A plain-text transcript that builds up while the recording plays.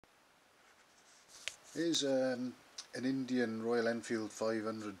Here's an Indian Royal Enfield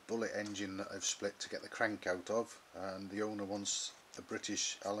 500 Bullet engine that I've split to get the crank out of, and the owner wants a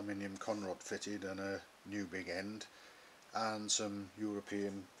British aluminium conrod fitted and a new big end and some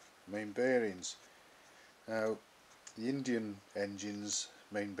European main bearings. Now the Indian engines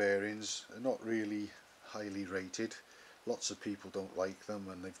main bearings are not really highly rated. Lots of people don't like them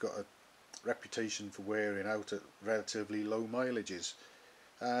and they've got a reputation for wearing out at relatively low mileages,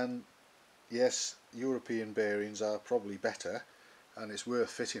 and yes, European bearings are probably better and it's worth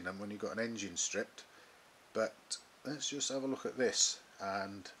fitting them when you've got an engine stripped, but let's just have a look at this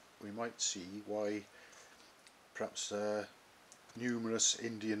and we might see why perhaps numerous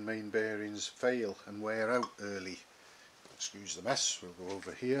Indian main bearings fail and wear out early. Excuse the mess, we'll go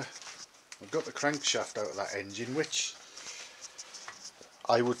over here. I've got the crankshaft out of that engine, which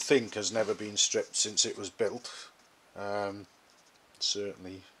I would think has never been stripped since it was built.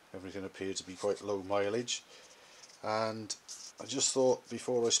 Certainly everything appeared to be quite low mileage, and I just thought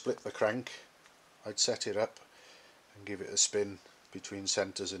before I split the crank I'd set it up and give it a spin between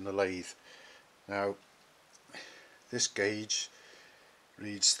centres in the lathe. Now this gauge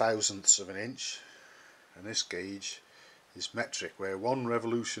reads thousandths of an inch and this gauge is metric, where one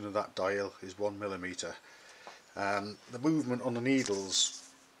revolution of that dial is 1mm, and the movement on the needles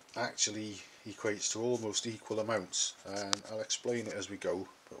actually equates to almost equal amounts, and I'll explain it as we go,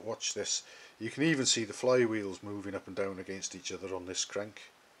 but watch this. You can even see the flywheels moving up and down against each other on this crank.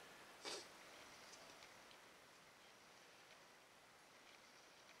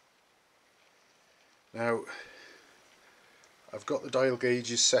 Now I've got the dial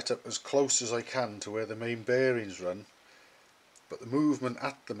gauges set up as close as I can to where the main bearings run, but the movement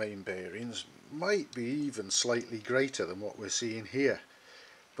at the main bearings might be even slightly greater than what we're seeing here.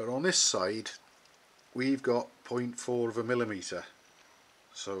 But on this side we've got 0.4 of a millimetre,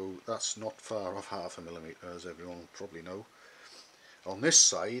 so that's not far off half a millimetre, as everyone will probably know. On this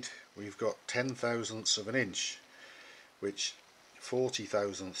side we've got 10 thousandths of an inch, which 40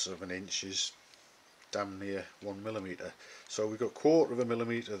 thousandths of an inch is damn near 1mm. So we've got 1/4 of a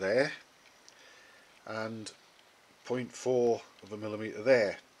millimetre there and 0.4 of a millimetre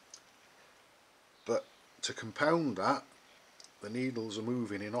there. But to compound that, the needles are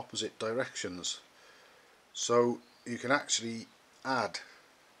moving in opposite directions, so you can actually add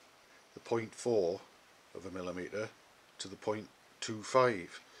the 0.4 of a millimetre to the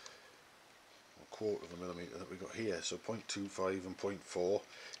 0.25, or 1/4 of a millimetre that we got here. So 0.25 and 0.4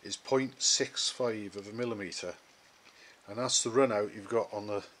 is 0.65 of a millimetre, and that's the runout you've got on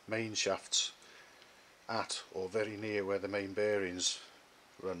the main shafts at or very near where the main bearings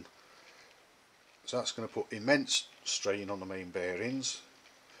run. So that's going to put immense strain on the main bearings.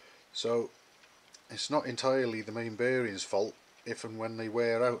 So it's not entirely the main bearings' fault if and when they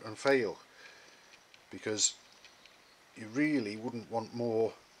wear out and fail, because you really wouldn't want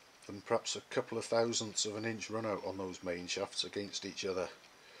more than perhaps a couple of thousandths of an inch runout on those main shafts against each other.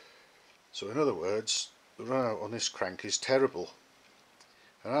 So in other words, the runout on this crank is terrible,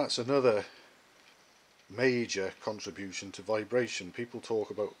 and that's another major contribution to vibration. People talk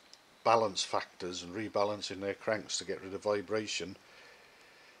about balance factors and rebalancing their cranks to get rid of vibration,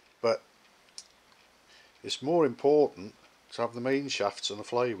 but it's more important to have the main shafts and the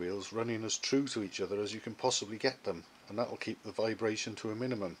flywheels running as true to each other as you can possibly get them, and that will keep the vibration to a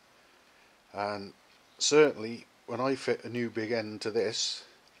minimum. And certainly when I fit a new big end to this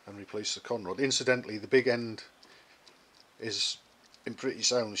and replace the conrod, incidentally the big end is in pretty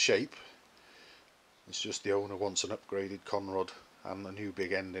sound shape, it's just the owner wants an upgraded conrod and a new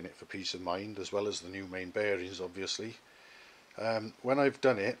big end in it for peace of mind, as well as the new main bearings obviously. When I've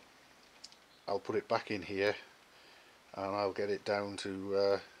done it, I'll put it back in here and I'll get it down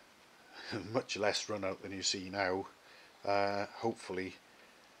to much less run out than you see now. Hopefully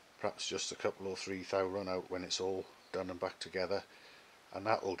perhaps just a couple or 3 thou run out when it's all done and back together, and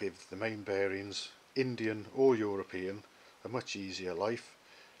that will give the main bearings, Indian or European, a much easier life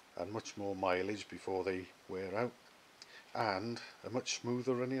and much more mileage before they wear out, and a much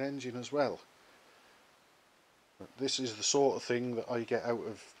smoother running engine as well. But this is the sort of thing that I get out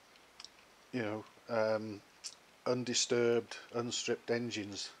of, undisturbed, unstripped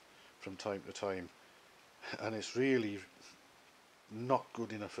engines from time to time, and it's really not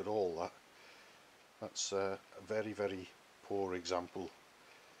good enough at all. That's a very, very poor example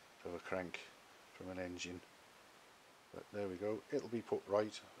of a crank from an engine. But there we go, it'll be put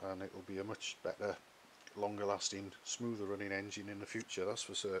right and it'll be a much better, longer lasting, smoother running engine in the future, that's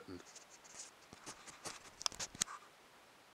for certain.